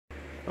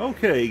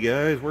Okay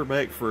guys, we're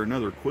back for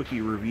another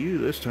Quickie review.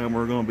 This time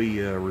we're going to be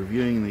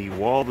reviewing the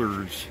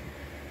Walthers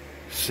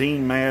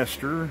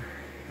Scenemaster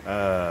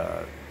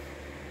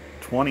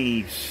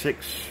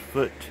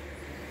 26-foot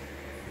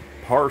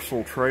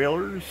parcel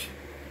trailers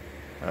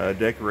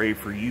decorated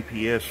for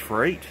UPS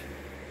freight.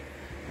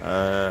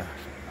 I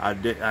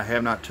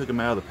have not took them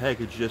out of the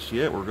package just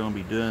yet. We're going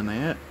to be doing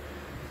that.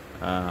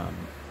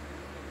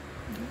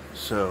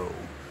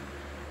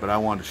 But I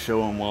wanted to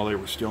show them while they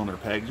were still in their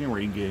packaging, where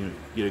you can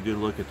get a good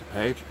look at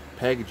the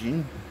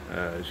packaging.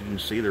 As you can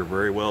see, they're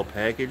very well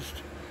packaged,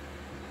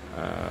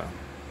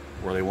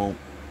 where they won't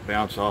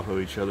bounce off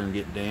of each other and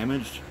get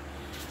damaged.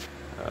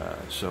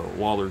 So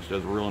Walthers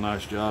does a real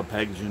nice job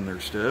packaging their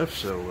stuff.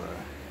 So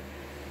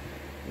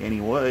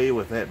anyway,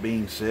 with that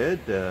being said,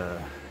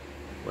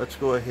 let's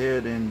go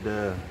ahead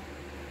and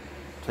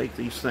take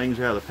these things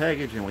out of the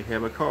package, and we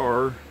have a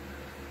car,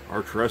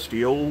 our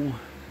trusty old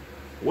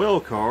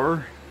well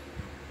car.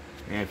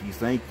 And if you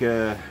think,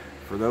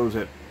 for those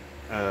that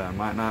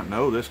might not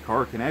know, this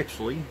car can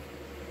actually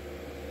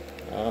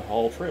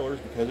haul trailers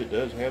because it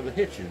does have the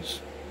hitches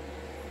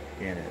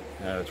in it.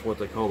 It's what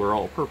they call their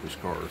all-purpose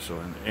cars.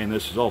 So, and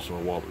this is also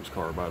a Walthers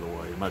car, by the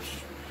way.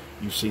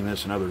 You've seen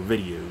this in other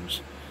videos.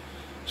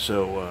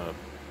 So,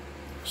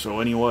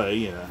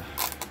 anyway,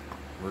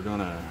 we're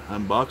gonna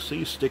unbox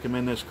these, stick them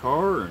in this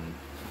car, and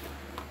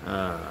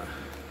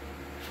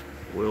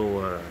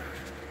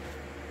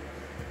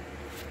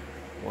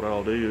what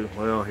I'll do,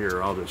 well,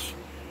 here, I'll just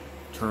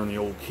turn the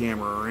old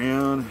camera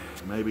around.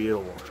 Maybe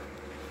it'll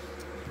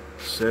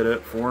set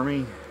up for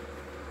me.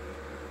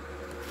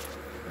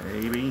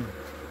 Maybe.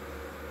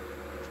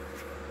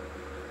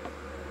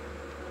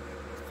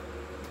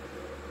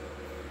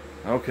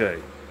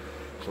 Okay.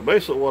 So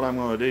basically what I'm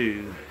going to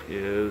do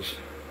is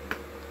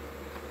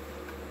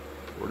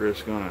I'm going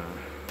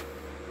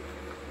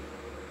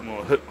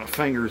to hook my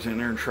fingers in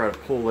there and try to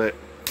pull that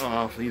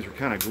off. These are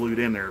kind of glued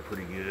in there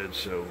pretty good,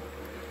 so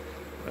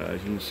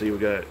as you can see, we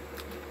got it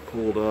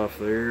pulled off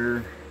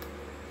there.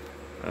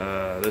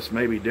 This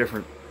may be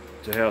different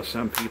to how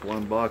some people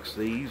unbox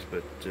these,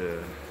 but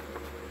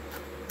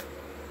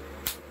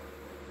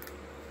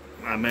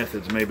my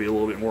methods may be a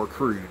little bit more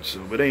crude. So,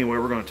 but anyway,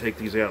 we're going to take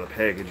these out of the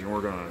package and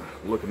we're going to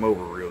look them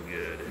over real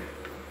good.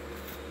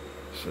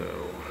 So,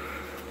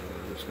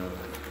 I'm just going to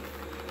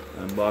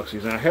unbox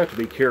these. And I have to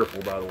be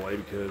careful, by the way,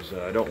 because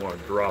I don't want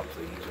to drop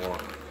these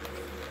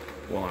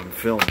while I'm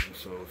filming.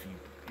 So if you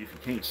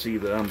can't see me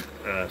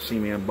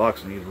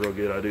unboxing these real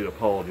good, I do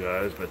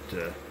apologize, but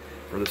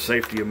for the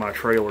safety of my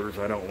trailers,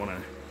 I don't want to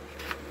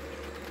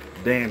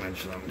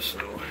damage them.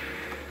 So,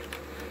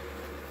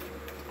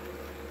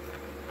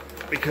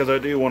 because I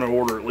do want to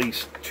order at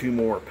least 2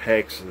 more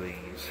packs of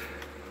these.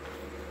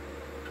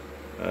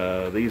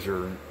 These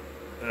are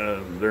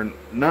they're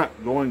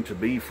not going to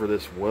be for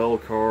this well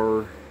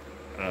car.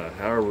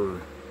 However,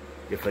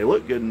 if they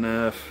look good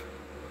enough,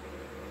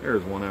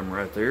 there's one of them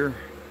right there.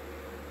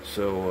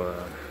 So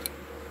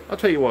I'll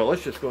tell you what,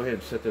 let's just go ahead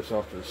and set this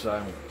off to the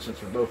side. Since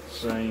they're both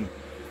the same,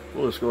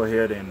 we'll just go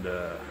ahead and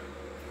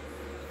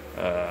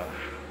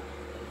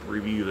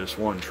review this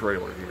one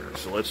trailer here.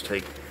 So let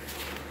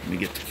me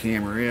get the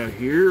camera out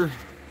here,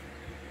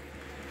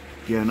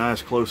 get a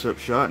nice close-up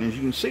shot, and as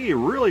you can see, a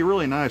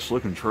really nice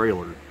looking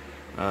trailer.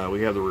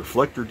 We have the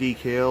reflector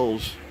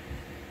decals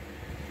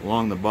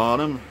along the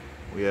bottom.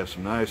 We have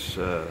some nice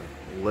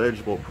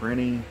legible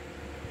printing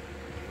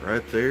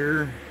right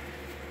there.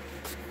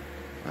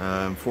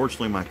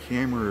 Unfortunately, my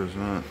camera is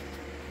not.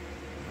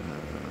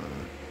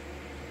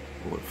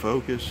 Will it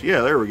focus?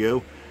 Yeah, there we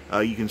go.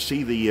 You can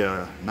see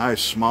the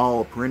nice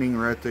small printing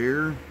right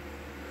there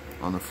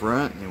on the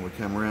front, and we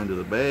come around to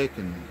the back,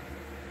 and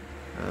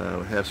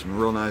we have some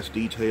real nice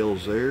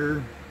details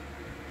there.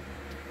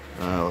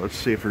 Let's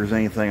see if there's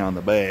anything on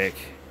the back.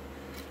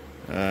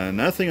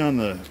 Nothing on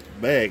the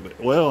back, but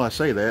well, I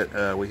say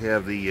that we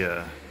have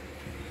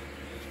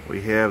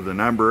the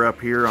number up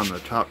here on the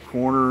top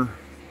corner.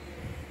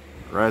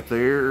 Right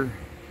there.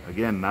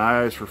 Again,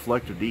 nice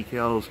reflective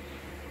decals,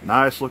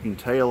 nice looking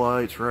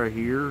taillights right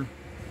here.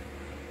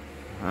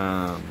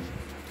 And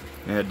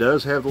it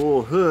does have the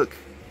little hook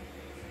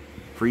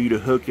for you to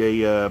hook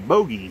a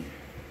bogie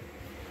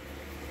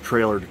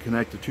trailer to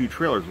connect the 2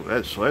 trailers.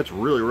 So that's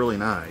really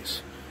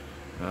nice.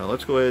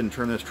 Let's go ahead and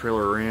turn this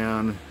trailer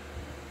around.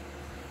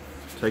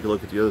 Take a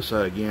look at the other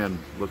side again.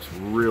 Looks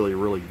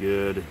really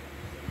good.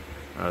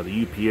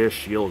 The UPS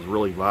shield is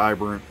really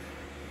vibrant.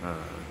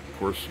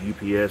 Of course,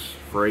 UPS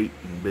freight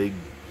in big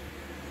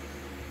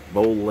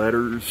bold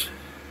letters.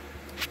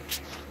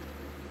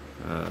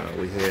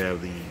 We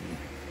have the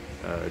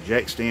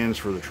jack stands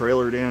for the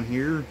trailer down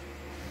here.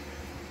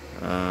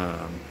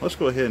 Let's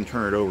go ahead and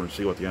turn it over and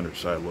see what the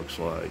underside looks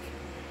like.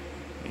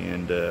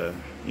 And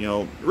you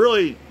know,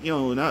 really, you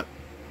know, not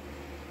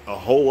a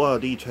whole lot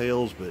of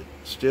details, but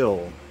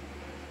still,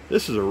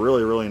 this is a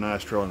really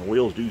nice trailer. And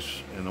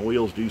the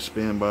wheels do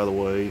spin, by the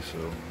way. So,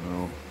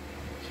 well,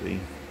 see.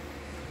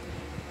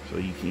 So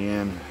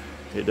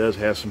it does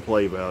have some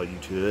play value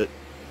to it.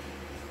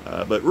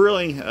 But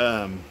really,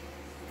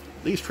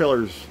 these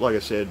trailers, like I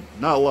said,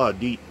 not a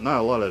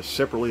lot of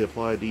separately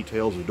applied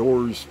details. The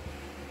doors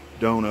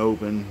don't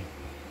open,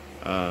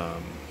 but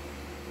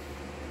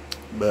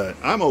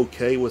I'm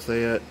okay with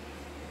that.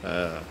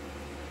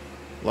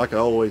 Like I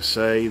always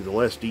say, the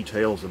less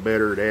details the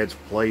better. It adds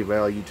play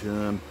value to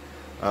them.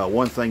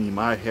 One thing you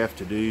might have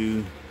to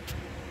do,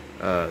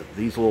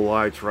 these little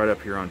lights right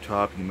up here on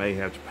top, you may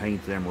have to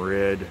paint them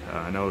red.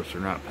 I notice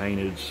they're not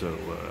painted, so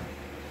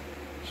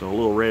a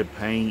little red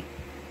paint,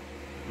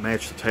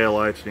 match the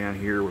taillights down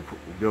here, would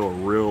go a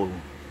real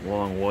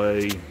long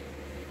way.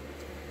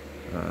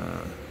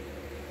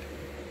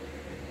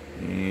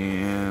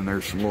 And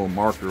there's some little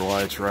marker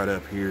lights right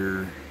up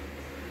here.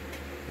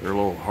 They're a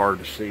little hard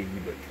to see,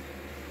 but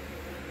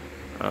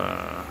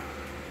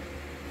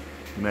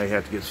you may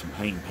have to get some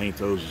paint and paint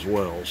those as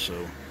well.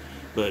 So,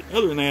 but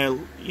other than that,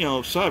 you know,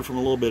 aside from a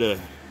little bit of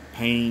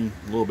painting,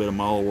 a little bit of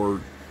model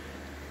work,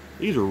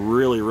 these are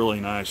really, really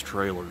nice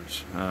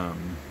trailers.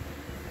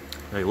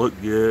 They look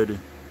good.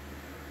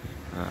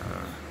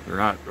 They're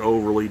not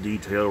overly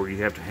detailed where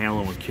you have to handle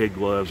them with kid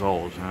gloves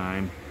all the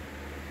time.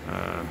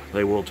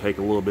 They will take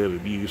a little bit of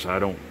abuse. I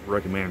don't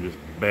recommend just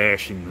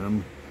bashing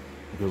them,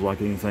 because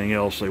like anything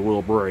else, they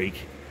will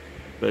break.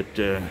 But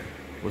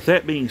with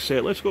that being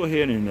said, let's go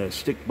ahead and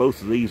stick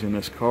both of these in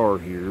this car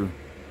here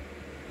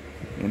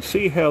and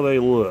see how they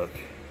look.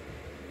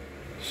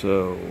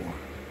 So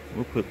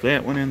we'll put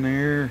that one in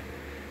there,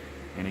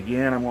 and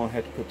again, I'm going to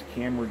have to put the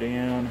camera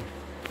down.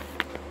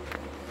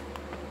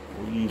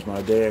 We'll use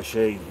my Dash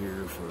 8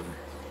 here for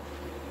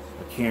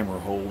a camera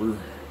holder,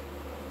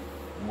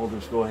 and we'll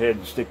just go ahead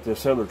and stick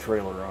this other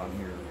trailer on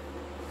here.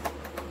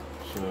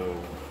 So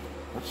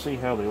let's see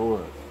how they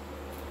look.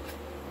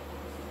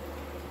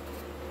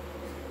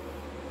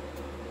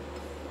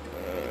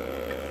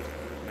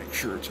 Make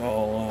sure it's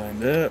all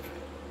lined up.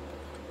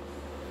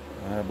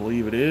 I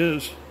believe it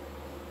is.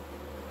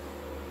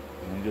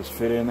 And just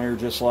fit in there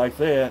just like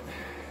that.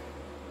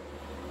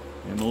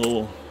 And the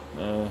little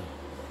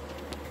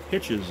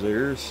hitches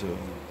there, so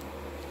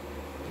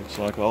looks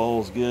like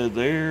all's good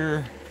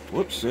there.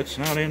 Whoops, it's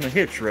not in the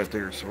hitch right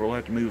there, so we'll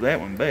have to move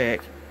that one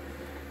back.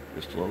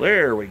 Just a little,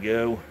 there we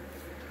go.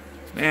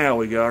 Now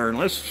we got her, and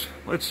let's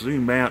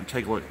zoom out and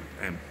take a look.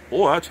 And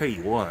boy, I tell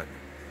you what,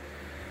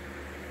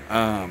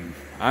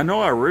 I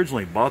know I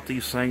originally bought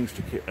these things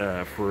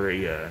to, for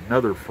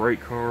another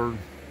freight car.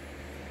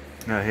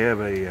 I have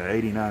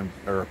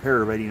a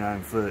pair of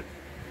 89-foot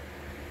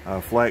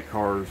flat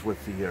cars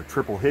with the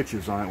triple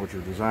hitches on it, which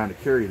are designed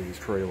to carry these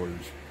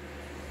trailers.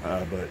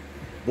 But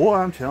boy,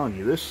 I'm telling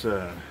you, this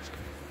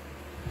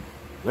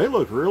they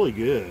look really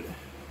good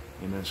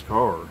in this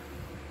car.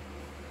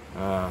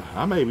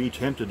 I may be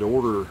tempted to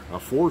order a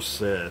fourth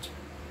set,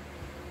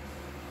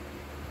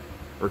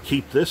 or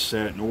keep this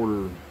set and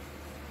order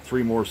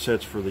 3 more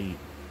sets for the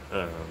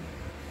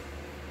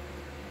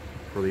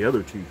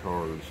other 2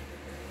 cars.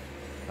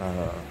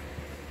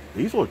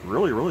 These look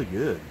really, really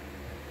good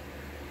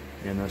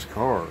in this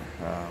car.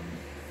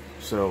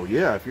 So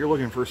yeah, if you're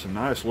looking for some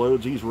nice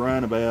loads, these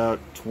run about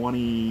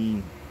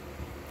 $25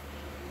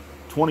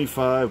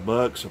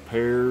 a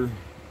pair.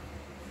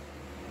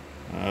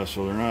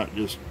 So they're not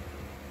just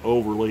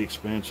overly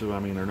expensive. I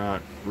mean, they're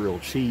not real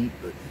cheap,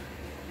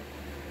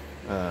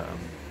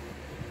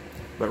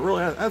 but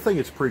really, I think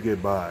it's a pretty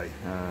good buy.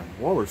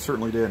 Walthers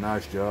certainly did a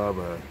nice job.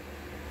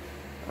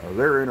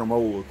 Their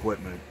intermodal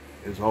equipment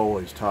is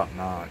always top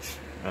notch.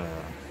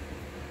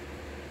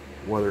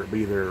 Whether it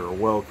be their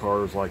well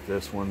cars like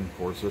this one. Of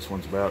course, this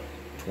one's about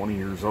 20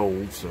 years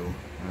old, so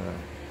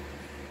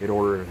that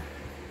ought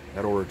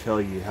to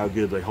tell you how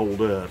good they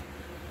hold up.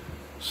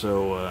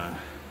 So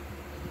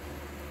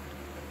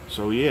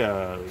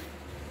yeah,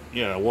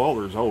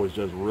 Walthers always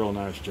does a real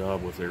nice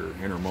job with their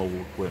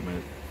intermodal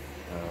equipment.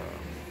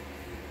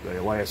 They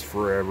last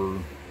forever.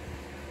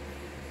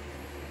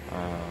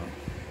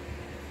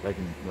 They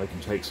can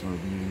take some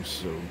abuse.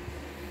 So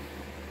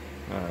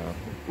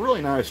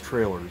really nice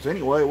trailers.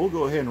 Anyway, we'll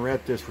go ahead and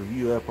wrap this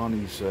review up on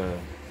these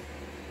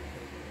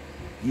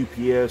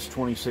UPS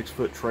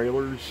 26-foot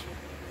trailers.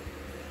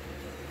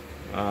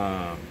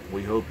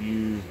 We hope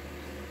you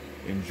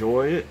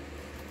enjoy it.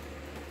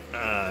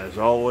 As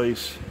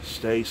always,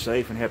 stay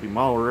safe and happy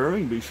model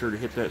railroading. Be sure to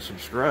hit that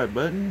subscribe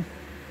button.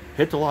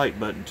 Hit the like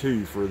button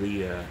too for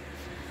the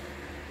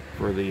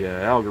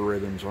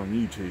algorithms on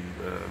YouTube.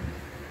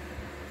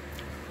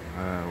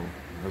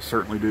 I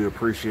certainly do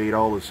appreciate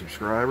all the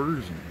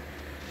subscribers and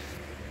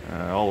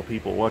all the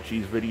people watch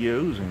these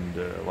videos.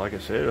 And like I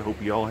said, I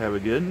hope you all have a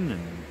good one.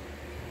 And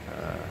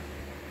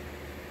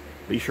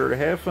be sure to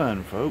have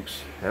fun,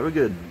 folks. Have a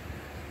good one.